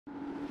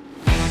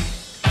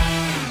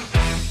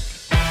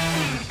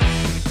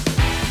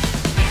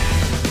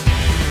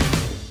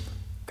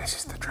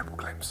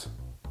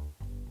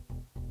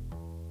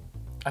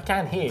I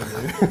can hear you.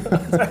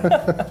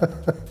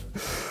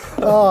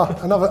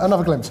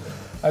 Another glimpse.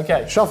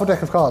 Okay. Shuffle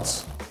deck of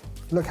cards.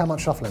 Look how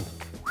much shuffling.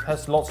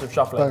 Has lots of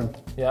shuffling. Boom.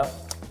 Yeah.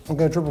 I'm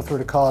going to dribble through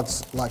the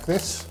cards like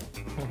this.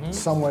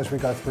 Somewhere as we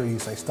go through, you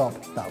say stop.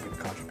 That'll be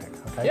the card you pick.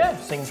 Okay. Yeah,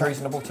 seems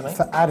reasonable to me.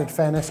 For added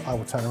fairness, I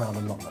will turn around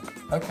and not look.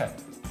 Okay.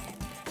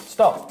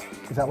 Stop.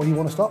 Is that where you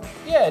want to stop?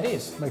 Yeah, it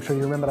is. Make sure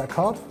you remember that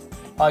card.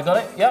 I got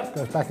it. Yep.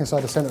 Goes back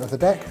inside the center of the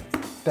deck.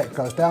 Deck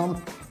goes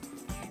down.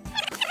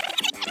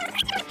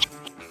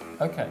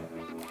 Okay.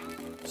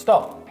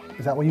 Stop.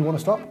 Is that where you want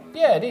to stop?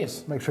 Yeah, it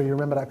is. Make sure you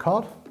remember that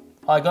card.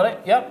 I got it.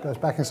 Yep. Goes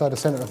back inside the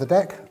center of the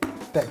deck.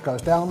 Deck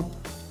goes down.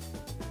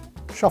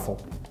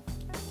 Shuffle.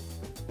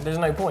 There's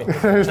no point.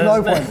 There's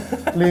no point.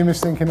 Liam is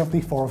thinking of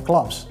the 4 of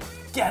clubs.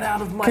 Get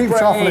out of my Keep brain.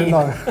 shuffling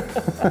though.